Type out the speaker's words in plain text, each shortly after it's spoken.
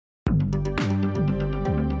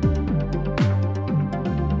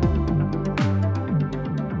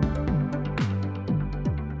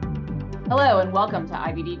Hello and welcome to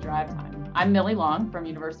IBD Drive Time. I'm Millie Long from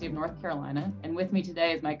University of North Carolina, and with me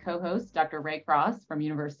today is my co-host, Dr. Ray Cross from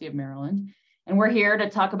University of Maryland. And we're here to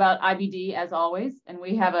talk about IBD as always, and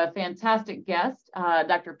we have a fantastic guest,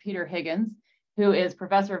 Dr. Peter Higgins, who is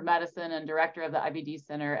Professor of Medicine and Director of the IBD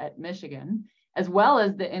Center at Michigan, as well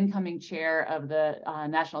as the incoming chair of the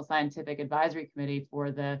National Scientific Advisory Committee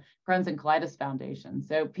for the Crohn's and Colitis Foundation.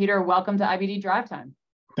 So Peter, welcome to IBD Drive Time.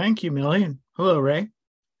 Thank you, Millie. And hello, Ray.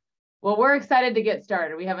 Well, we're excited to get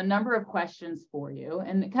started. We have a number of questions for you,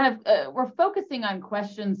 and we're focusing on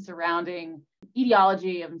questions surrounding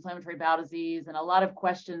etiology of inflammatory bowel disease and a lot of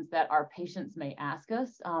questions that our patients may ask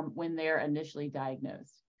us when they're initially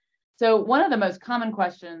diagnosed. So one of the most common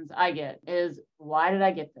questions I get is, why did I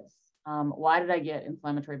get this? Why did I get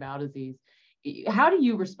inflammatory bowel disease? How do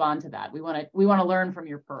you respond to that? We want to learn from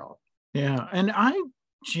your pearl. Yeah, and I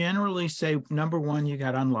generally say, number one, you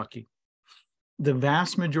got unlucky. The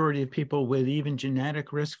vast majority of people with even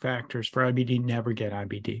genetic risk factors for IBD never get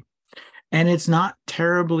IBD. And it's not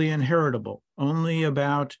terribly inheritable. Only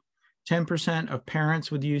about 10% of parents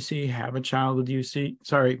with UC have a child with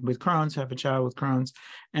with Crohn's have a child with Crohn's,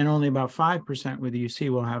 and only about 5% with UC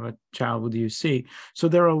will have a child with UC. So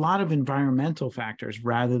there are a lot of environmental factors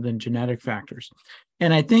rather than genetic factors.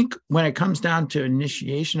 And I think when it comes down to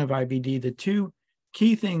initiation of IBD, the two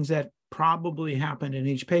key things that probably happened in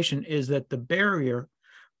each patient is that the barrier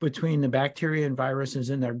between the bacteria and viruses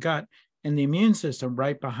in their gut and the immune system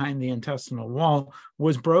right behind the intestinal wall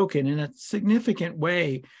was broken in a significant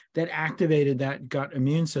way that activated that gut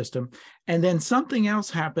immune system. And then something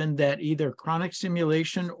else happened that either chronic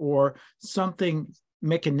stimulation or something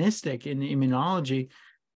mechanistic in the immunology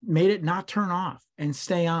made it not turn off and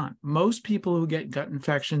stay on. Most people who get gut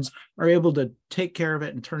infections are able to take care of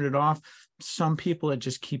it and turn it off. Some people, it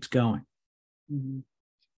just keeps going. Mm-hmm.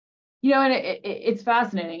 You know, and it's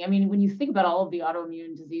fascinating. I mean, when you think about all of the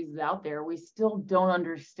autoimmune diseases out there, we still don't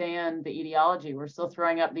understand the etiology. We're still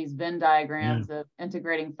throwing up these Venn diagrams of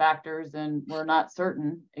integrating factors, and we're not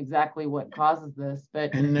certain exactly what causes this.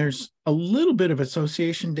 And there's a little bit of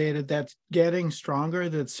association data that's getting stronger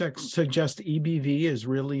that suggests EBV is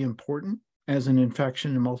really important as an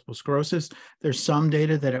infection in multiple sclerosis. There's some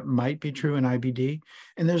data that it might be true in IBD.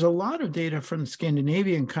 And there's a lot of data from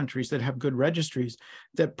Scandinavian countries that have good registries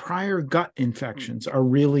that prior gut infections are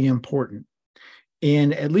really important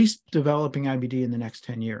in at least developing IBD in the next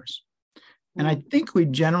 10 years. And I think we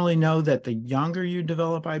generally know that the younger you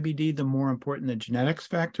develop IBD, the more important the genetics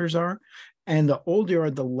factors are. And the older you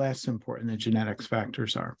are, the less important the genetics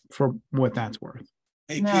factors are, for what that's worth.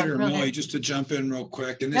 Hey, Peter, Millie, just to jump in real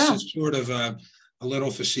quick, and this is sort of a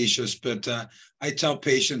little facetious, but I tell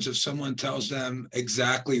patients if someone tells them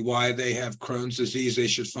exactly why they have Crohn's disease, they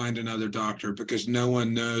should find another doctor because no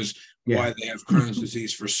one knows why they have Crohn's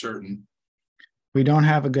disease for certain. We don't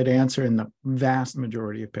have a good answer in the vast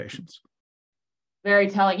majority of patients. Very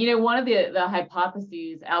telling. You know, one of the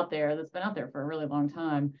hypotheses out there that's been out there for a really long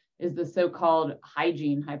time is the so-called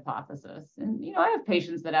hygiene hypothesis. And, you know, I have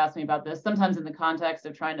patients that ask me about this, sometimes in the context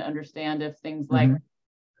of trying to understand if things like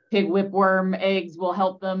pig whipworm eggs will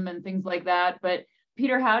help them and things like that. But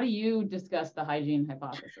Peter, how do you discuss the hygiene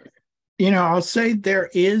hypothesis? You know, I'll say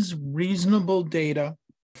there is reasonable data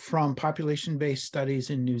from population-based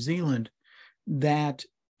studies in New Zealand that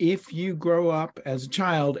if you grow up as a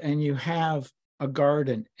child and you have a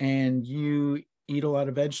garden and you eat a lot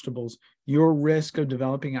of vegetables, your risk of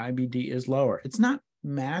developing IBD is lower. It's not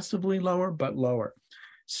massively lower, but lower.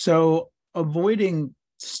 So avoiding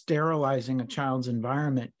sterilizing a child's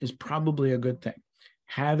environment is probably a good thing.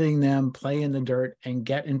 Having them play in the dirt and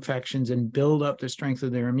get infections and build up the strength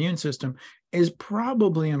of their immune system is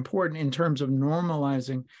probably important in terms of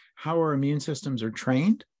normalizing how our immune systems are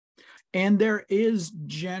trained. And there is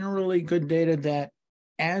generally good data that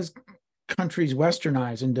as countries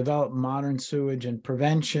westernize and develop modern sewage and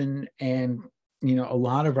prevention and, you know, a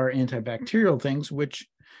lot of our antibacterial things, which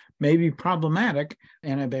may be problematic,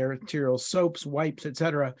 antibacterial soaps, wipes,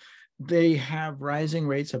 etc., they have rising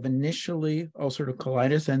rates of initially ulcerative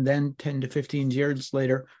colitis and then 10 to 15 years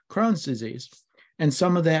later, Crohn's disease. And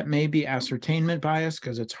some of that may be ascertainment bias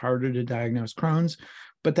because it's harder to diagnose Crohn's,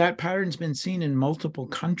 but that pattern's been seen in multiple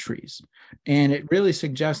countries. And it really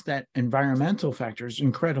suggests that environmental factors are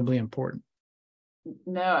incredibly important.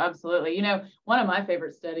 No, absolutely. You know, one of my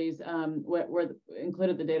favorite studies were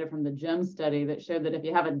included the data from the GEM study that showed that if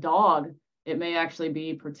you have a dog, it may actually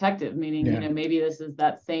be protective, meaning, you know, maybe this is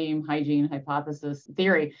that same hygiene hypothesis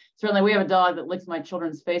theory. Certainly, we have a dog that licks my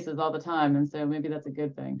children's faces all the time. And so maybe that's a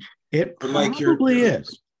good thing. It probably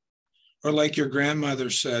is. Or like your grandmother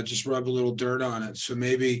said, just rub a little dirt on it. So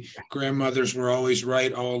maybe grandmothers were always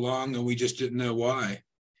right all along and we just didn't know why.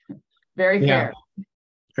 Very fair.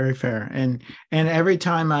 Very fair. And every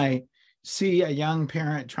time I see a young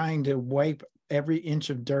parent trying to wipe every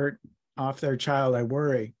inch of dirt off their child, I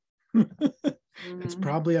worry. It's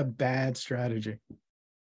probably a bad strategy.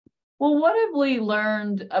 Well, what have we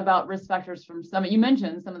learned about risk factors from you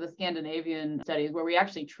mentioned some of the Scandinavian studies where we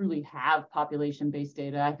actually truly have population-based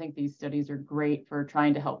data. I think these studies are great for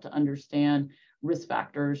trying to help to understand risk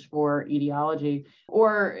factors for etiology,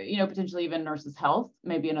 or, potentially even nurses' health,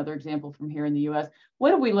 maybe another example from here in the US. What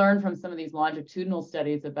have we learned from some of these longitudinal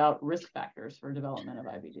studies about risk factors for development of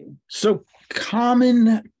IBD? So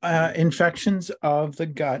common infections of the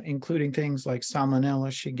gut, including things like Salmonella,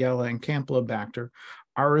 Shigella, and Campylobacter,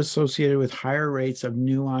 are associated with higher rates of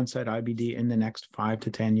new onset IBD in the next 5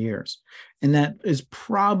 to 10 years. And that is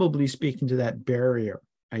probably speaking to that barrier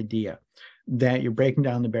idea, that you're breaking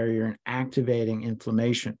down the barrier and activating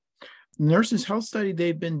inflammation. Nurses' Health Study,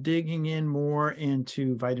 they've been digging in more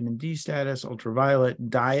into vitamin D status, ultraviolet,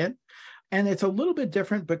 diet. And it's a little bit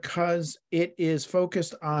different because it is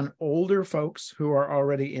focused on older folks who are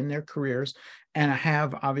already in their careers and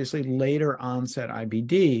have obviously later onset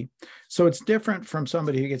IBD. So it's different from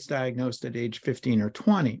somebody who gets diagnosed at age 15 or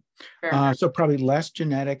 20. So probably less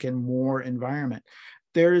genetic and more environment.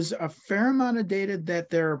 There's a fair amount of data that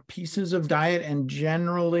there are pieces of diet, and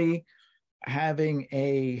generally having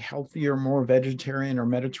a healthier, more vegetarian or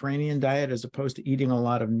Mediterranean diet as opposed to eating a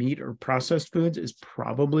lot of meat or processed foods is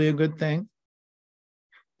probably a good thing.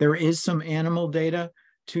 There is some animal data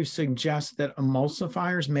to suggest that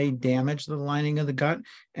emulsifiers may damage the lining of the gut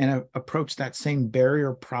and approach that same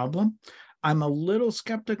barrier problem. I'm a little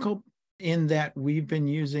skeptical in that we've been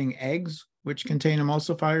using eggs, which contain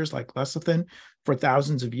emulsifiers like lecithin, for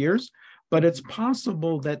thousands of years, but it's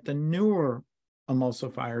possible that the newer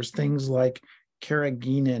emulsifiers, things like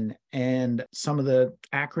carrageenan and some of the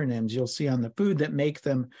acronyms you'll see on the food that make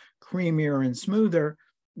them creamier and smoother,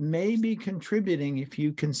 may be contributing if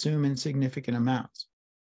you consume in significant amounts.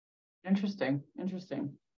 Interesting.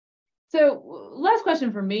 So last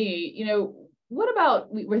question for me, what about,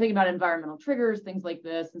 we're thinking about environmental triggers, things like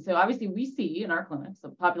this. And so obviously we see in our clinics a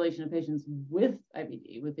population of patients with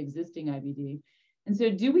IBD, with existing IBD. And so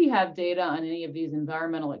do we have data on any of these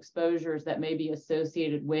environmental exposures that may be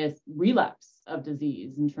associated with relapse of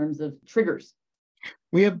disease in terms of triggers?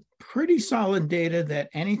 We have pretty solid data that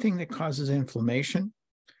anything that causes inflammation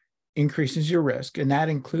increases your risk, and that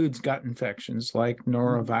includes gut infections like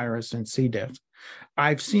norovirus and C. diff.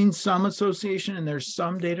 I've seen some association, and there's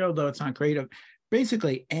some data, although it's not great, of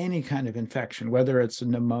basically any kind of infection, whether it's a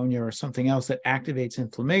pneumonia or something else that activates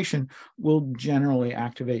inflammation, will generally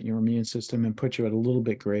activate your immune system and put you at a little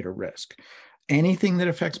bit greater risk. Anything that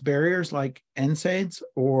affects barriers like NSAIDs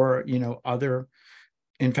or other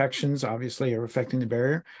infections, obviously, are affecting the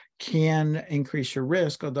barrier, can increase your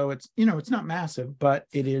risk, although it's not massive, but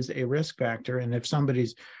it is a risk factor. And if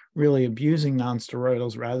somebody's really abusing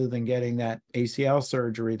nonsteroidals rather than getting that ACL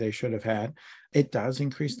surgery they should have had, it does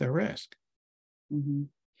increase their risk. Mm-hmm.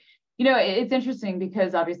 It's interesting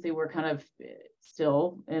because obviously we're kind of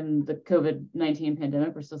still in the COVID-19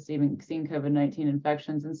 pandemic. We're still seeing COVID-19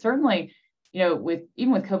 infections. And certainly, with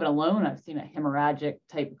COVID alone, I've seen a hemorrhagic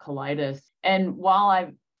type colitis. And while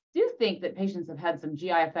I do think that patients have had some GI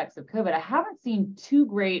effects of COVID, I haven't seen too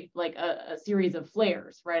great, like a series of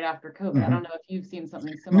flares right after COVID. Mm-hmm. I don't know if you've seen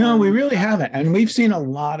something similar. No, we really haven't. And we've seen a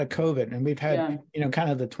lot of COVID, and we've had,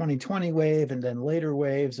 kind of the 2020 wave and then later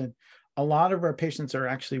waves. And a lot of our patients are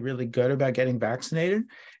actually really good about getting vaccinated.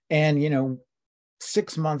 And,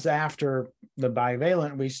 6 months after the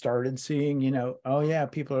bivalent, we started seeing,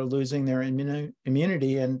 people are losing their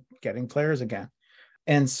immunity and getting flares again.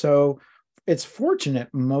 And so it's fortunate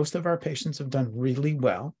most of our patients have done really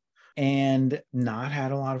well and not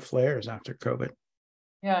had a lot of flares after COVID.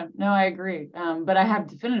 Yeah, no, I agree. But I have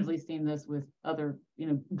definitively seen this with other,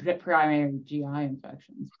 primary GI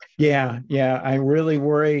infections. Yeah. I really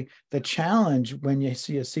worry. The challenge when you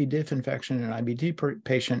see a C. diff infection in an IBD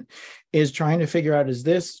patient is trying to figure out, is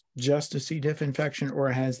this just a C. diff infection or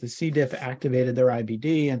has the C. diff activated their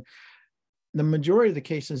IBD? And the majority of the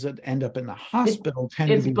cases that end up in the hospital tend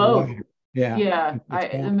to be both. Lighter. Yeah.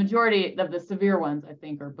 The majority of the severe ones, I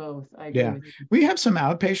think, are both. I agree with you. We have some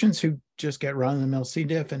outpatients who just get run-of-the-mill C.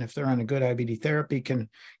 diff, and if they're on a good IBD therapy, can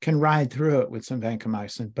ride through it with some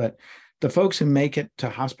vancomycin. But the folks who make it to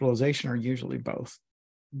hospitalization are usually both.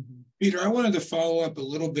 Mm-hmm. Peter, I wanted to follow up a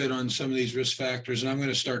little bit on some of these risk factors, and I'm going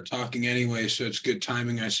to start talking anyway, so it's good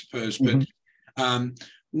timing, I suppose. But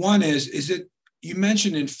one is it, you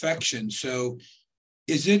mentioned infection. So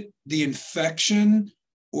is it the infection,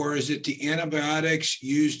 or is it the antibiotics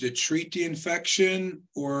used to treat the infection,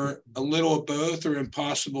 or a little of both, or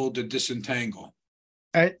impossible to disentangle?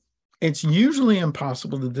 It's usually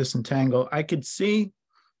impossible to disentangle. I could see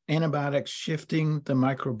antibiotics shifting the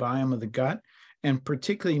microbiome of the gut and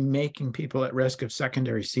particularly making people at risk of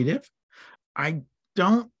secondary C. diff. I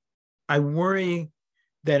worry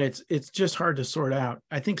that it's just hard to sort out.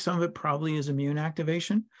 I think some of it probably is immune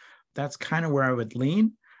activation. That's kind of where I would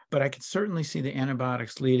lean, but I could certainly see the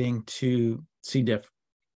antibiotics leading to C. diff.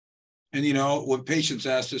 And, you know, when patients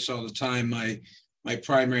ask this all the time, my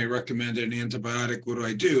primary recommended an antibiotic, what do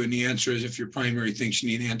I do? And the answer is, if your primary thinks you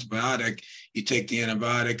need an antibiotic, you take the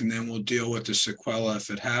antibiotic, and then we'll deal with the sequela if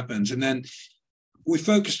it happens. And then we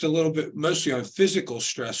focused a little bit mostly on physical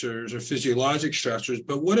stressors or physiologic stressors,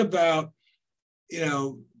 but what about, you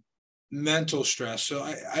know, mental stress? So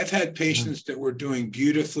I've had patients that were doing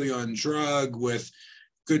beautifully on drug with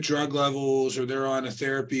good drug levels, or they're on a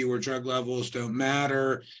therapy where drug levels don't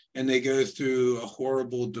matter, and they go through a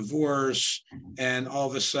horrible divorce, and all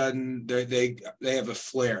of a sudden they have a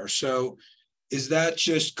flare. So is that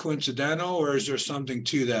just coincidental, or is there something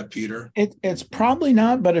to that, Peter? It's probably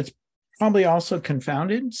not, but it's probably also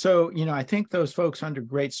confounded. So, you know, I think those folks under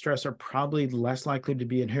great stress are probably less likely to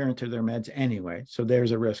be adherent to their meds anyway. So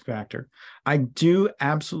there's a risk factor. I do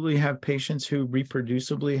absolutely have patients who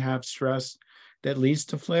reproducibly have stress that leads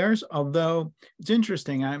to flares. Although it's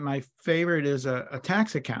interesting, my favorite is a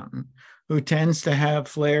tax accountant who tends to have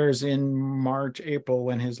flares in March, April,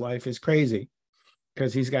 when his life is crazy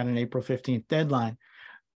because he's got an April 15th deadline.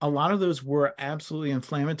 A lot of those were absolutely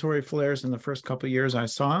inflammatory flares in the first couple of years I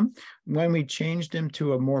saw him. When we changed him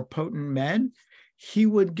to a more potent med, he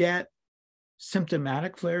would get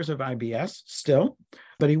symptomatic flares of IBS still,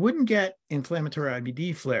 but he wouldn't get inflammatory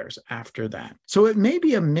IBD flares after that. So it may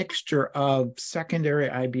be a mixture of secondary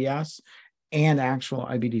IBS and actual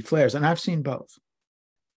IBD flares, and I've seen both.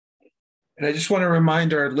 And I just want to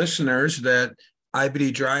remind our listeners that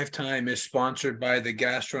IBD Drive Time is sponsored by the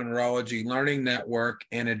Gastroenterology Learning Network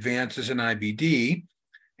and Advances in IBD.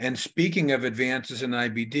 And speaking of advances in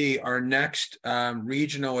IBD, our next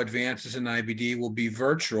regional advances in IBD will be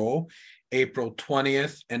virtual, April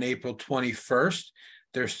 20th and April 21st.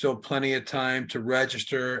 There's still plenty of time to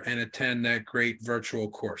register and attend that great virtual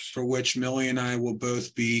course, for which Millie and I will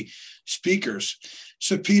both be speakers.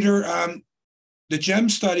 So, Peter, the GEM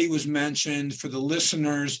study was mentioned for the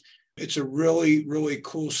listeners. It's a really, really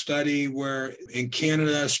cool study where in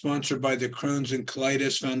Canada, sponsored by the Crohn's and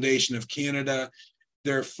Colitis Foundation of Canada,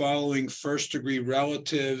 they're following first-degree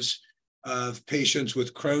relatives of patients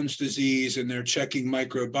with Crohn's disease, and they're checking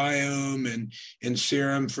microbiome and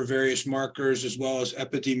serum for various markers, as well as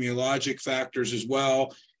epidemiologic factors as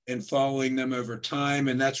well, and following them over time.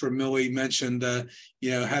 And that's where Millie mentioned,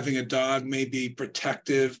 having a dog may be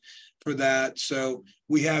protective for that. So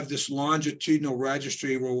we have this longitudinal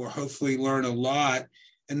registry where we'll hopefully learn a lot.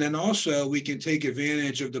 And then also we can take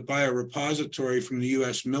advantage of the biorepository from the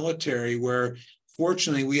US military, where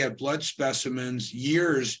fortunately we have blood specimens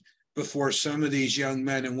years before some of these young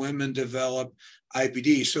men and women develop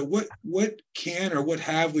IBD. So what can or what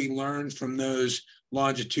have we learned from those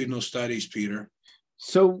longitudinal studies, Peter?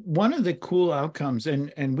 So one of the cool outcomes,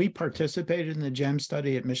 and we participated in the GEM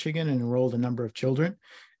study at Michigan and enrolled a number of children,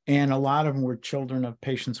 and a lot of them were children of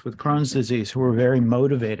patients with Crohn's disease who were very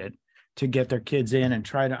motivated to get their kids in and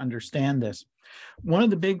try to understand this. One of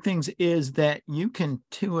the big things is that you can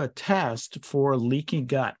do a test for leaky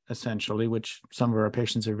gut, essentially, which some of our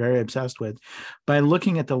patients are very obsessed with, by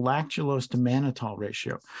looking at the lactulose to mannitol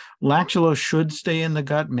ratio. Lactulose should stay in the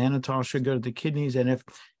gut, mannitol should go to the kidneys, and if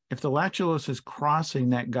the lactulose is crossing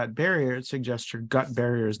that gut barrier, it suggests your gut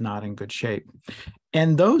barrier is not in good shape.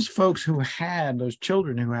 And those folks those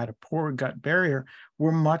children who had a poor gut barrier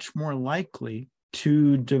were much more likely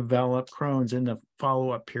to develop Crohn's in the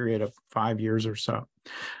follow-up period of 5 years or so,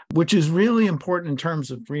 which is really important in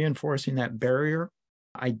terms of reinforcing that barrier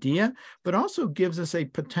idea, but also gives us a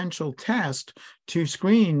potential test to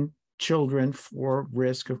screen children for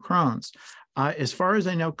risk of Crohn's. As far as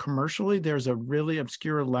I know, commercially, there's a really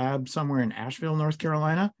obscure lab somewhere in Asheville, North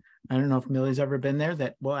Carolina. I don't know if Millie's ever been there,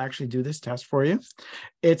 that will actually do this test for you.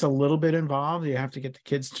 It's a little bit involved. You have to get the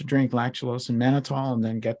kids to drink lactulose and mannitol and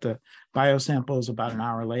then get the biosamples about an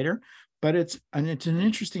hour later. But it's an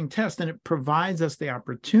interesting test, and it provides us the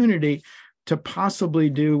opportunity to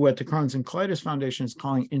possibly do what the Crohn's and Colitis Foundation is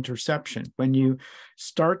calling interception. When you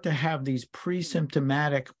start to have these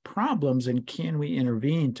pre-symptomatic problems, and can we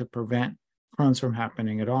intervene to prevent Crohn's from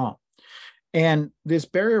happening at all? And this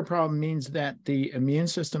barrier problem means that the immune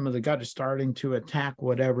system of the gut is starting to attack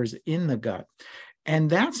whatever's in the gut. And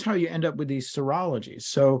that's how you end up with these serologies.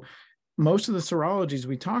 So most of the serologies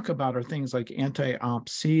we talk about are things like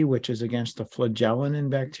anti-OMP-C, which is against the flagellin in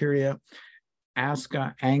bacteria,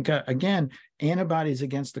 ASCA, ANCA, again, antibodies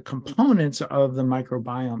against the components of the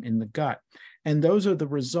microbiome in the gut. And those are the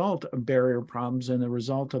result of barrier problems and the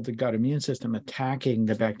result of the gut immune system attacking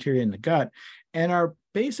the bacteria in the gut, and are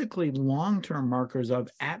basically long-term markers of,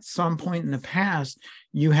 at some point in the past,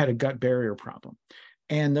 you had a gut barrier problem.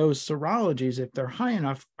 And those serologies, if they're high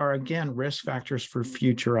enough, are again risk factors for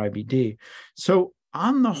future IBD. So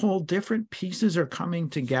on the whole, different pieces are coming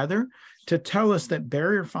together to tell us that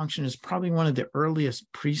barrier function is probably one of the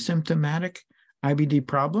earliest pre-symptomatic IBD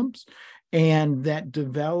problems, and that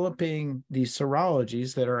developing these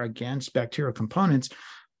serologies that are against bacterial components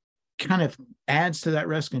kind of adds to that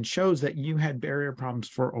risk and shows that you had barrier problems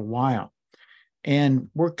for a while. And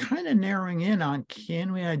we're kind of narrowing in on,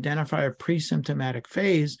 can we identify a pre-symptomatic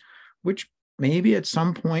phase, which maybe at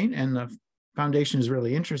some point, and the foundation is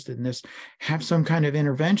really interested in this, have some kind of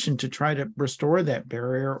intervention to try to restore that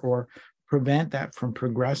barrier or prevent that from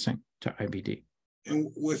progressing to IBD.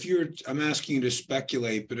 And I'm asking you to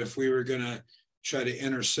speculate, but if we were going to try to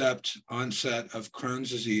intercept onset of Crohn's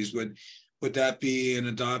disease, would that be an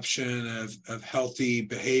adoption of healthy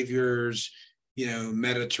behaviors,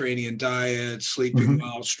 Mediterranean diet, sleeping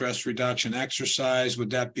well, stress reduction, exercise?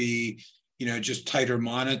 Would that be, just tighter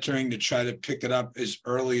monitoring to try to pick it up as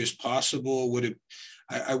early as possible? Would it?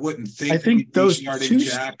 I wouldn't think. I think those starting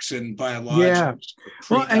JAKs and biologics. Yeah.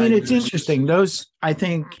 Well, I mean, it's interesting. I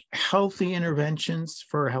think healthy interventions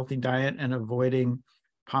for a healthy diet and avoiding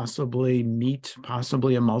possibly meat,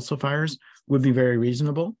 possibly emulsifiers would be very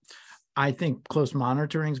reasonable. I think close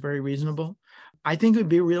monitoring is very reasonable. I think it would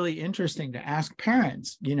be really interesting to ask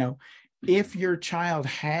parents, if your child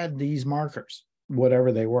had these markers,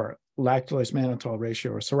 whatever they were, lactulose mannitol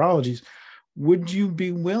ratio or serologies, would you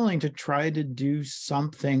be willing to try to do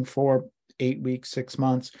something for 8 weeks, 6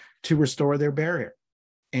 months to restore their barrier?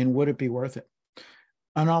 And would it be worth it?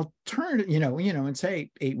 An alternative, and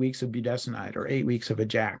say 8 weeks of budesonide or 8 weeks of a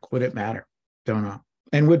JAK, would it matter? Don't know.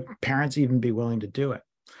 And would parents even be willing to do it?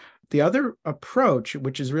 The other approach,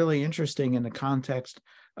 which is really interesting in the context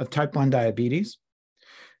of type 1 diabetes.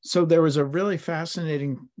 So there was a really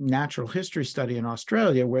fascinating natural history study in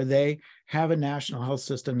Australia where they have a national health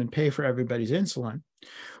system and pay for everybody's insulin,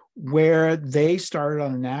 where they started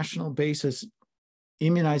on a national basis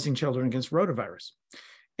immunizing children against rotavirus.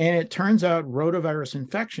 And it turns out rotavirus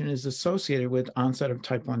infection is associated with onset of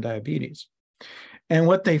type 1 diabetes. And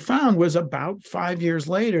what they found was about 5 years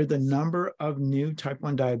later, the number of new type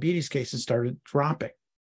 1 diabetes cases started dropping,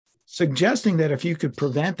 suggesting that if you could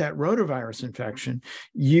prevent that rotavirus infection,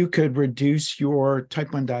 you could reduce your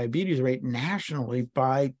type 1 diabetes rate nationally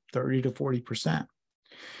by 30 to 40%.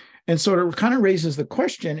 And so it kind of raises the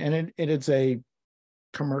question, and it's a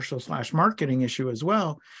commercial/marketing issue as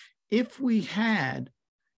well. If we had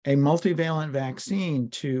a multivalent vaccine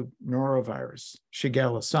to norovirus,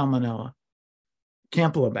 Shigella, Salmonella,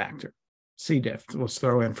 Campylobacter, C. diff, let's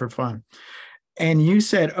throw in for fun. And you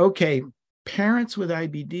said, okay, parents with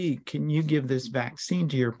IBD, can you give this vaccine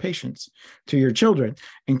to your patients, to your children?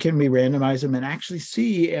 And can we randomize them and actually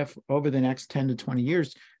see if over the next 10 to 20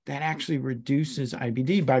 years, that actually reduces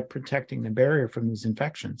IBD by protecting the barrier from these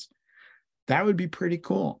infections? That would be pretty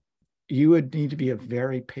cool. You would need to be a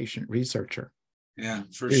very patient researcher. Yeah,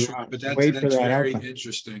 for sure. But that's very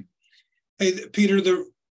interesting. Hey, Peter,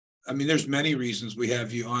 there's many reasons we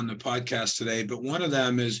have you on the podcast today, but one of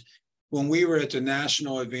them is when we were at the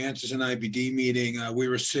National Advances in IBD meeting, we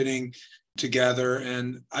were sitting together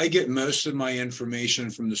and I get most of my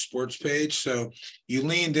information from the sports page. So you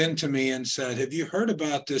leaned into me and said, have you heard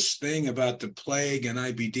about this thing about the plague and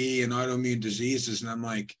IBD and autoimmune diseases? And I'm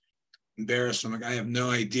like, embarrassed. I'm like, I have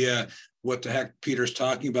no idea what the heck Peter's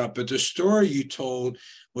talking about, but the story you told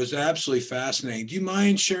was absolutely fascinating. Do you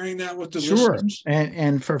mind sharing that with the listeners?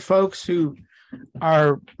 And for folks who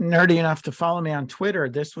are nerdy enough to follow me on Twitter,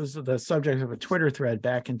 this was the subject of a Twitter thread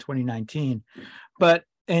back in 2019.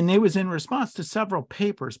 And it was in response to several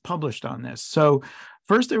papers published on this. So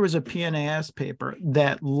first there was a PNAS paper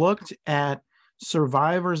that looked at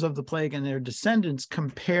survivors of the plague and their descendants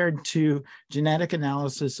compared to genetic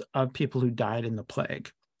analysis of people who died in the plague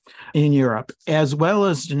in Europe, as well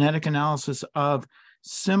as genetic analysis of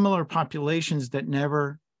similar populations that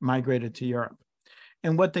never migrated to Europe.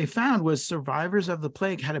 And what they found was survivors of the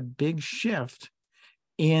plague had a big shift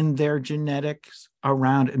in their genetics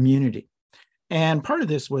around immunity. And part of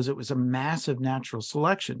this was it was a massive natural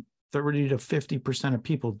selection. 30 to 50% of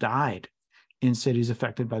people died in cities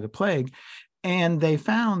affected by the plague. And they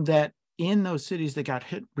found that in those cities that got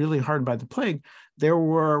hit really hard by the plague, there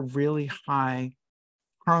were really high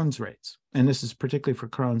Crohn's rates. And this is particularly for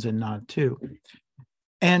Crohn's and NOD2.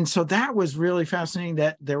 And so that was really fascinating,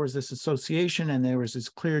 that there was this association and there was this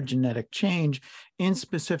clear genetic change in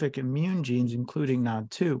specific immune genes, including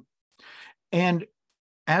NOD2. And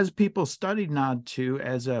as people studied NOD2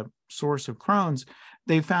 as a source of Crohn's,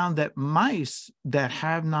 they found that mice that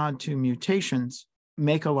have NOD2 mutations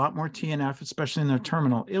make a lot more TNF, especially in their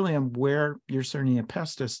terminal ileum, where Yersinia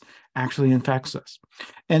pestis actually infects us.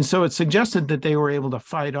 And so it suggested that they were able to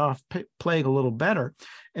fight off plague a little better.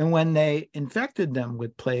 And when they infected them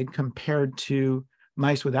with plague compared to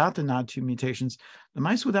mice without the NOD2 mutations, the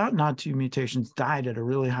mice without NOD2 mutations died at a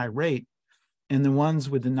really high rate, and the ones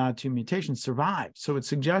with the NOD2 mutations survived. So it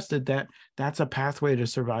suggested that that's a pathway to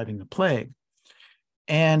surviving the plague.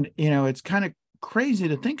 And, it's kind of crazy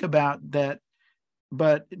to think about that.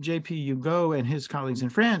 But J.P. Hugo and his colleagues in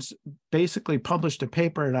France basically published a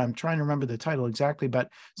paper, and I'm trying to remember the title exactly, but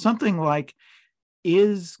something like,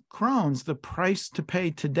 is Crohn's the price to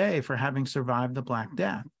pay today for having survived the Black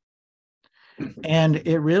Death? And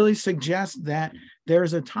it really suggests that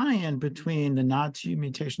there's a tie-in between the NOD2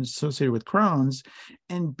 mutations associated with Crohn's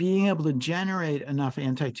and being able to generate enough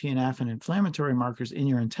anti-TNF and inflammatory markers in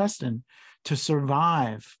your intestine to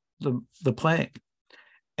survive the plague.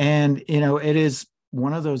 And, it is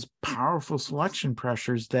one of those powerful selection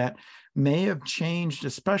pressures that may have changed,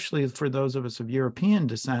 especially for those of us of European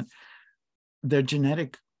descent, their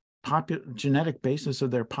genetic basis of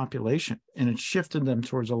their population, and it shifted them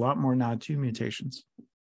towards a lot more NOD2 mutations.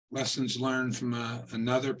 Lessons learned from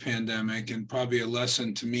another pandemic, and probably a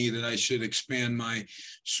lesson to me that I should expand my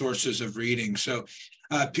sources of reading. So,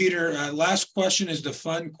 Peter, last question is the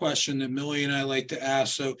fun question that Millie and I like to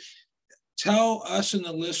ask. So tell us and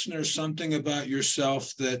the listeners something about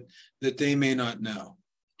yourself that they may not know.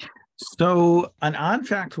 So an odd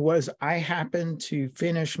fact was I happened to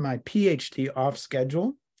finish my PhD off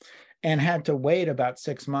schedule and had to wait about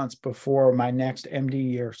 6 months before my next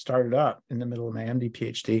MD year started up in the middle of my MD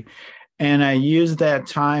PhD. And I used that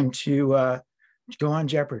time to go on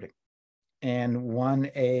Jeopardy and won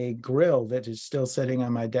a grill that is still sitting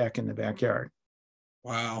on my deck in the backyard.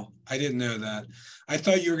 Wow, I didn't know that. I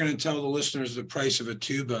thought you were going to tell the listeners the price of a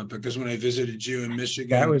tuba, because when I visited you in Michigan,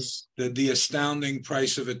 that was the astounding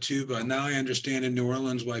price of a tuba. Now I understand in New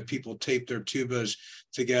Orleans why people tape their tubas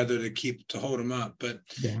together to hold them up. But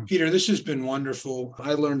yeah. Peter, this has been wonderful.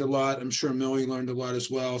 I learned a lot. I'm sure Millie learned a lot as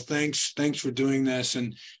well. Thanks for doing this,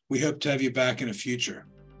 and we hope to have you back in the future.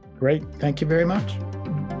 Great. Thank you very much.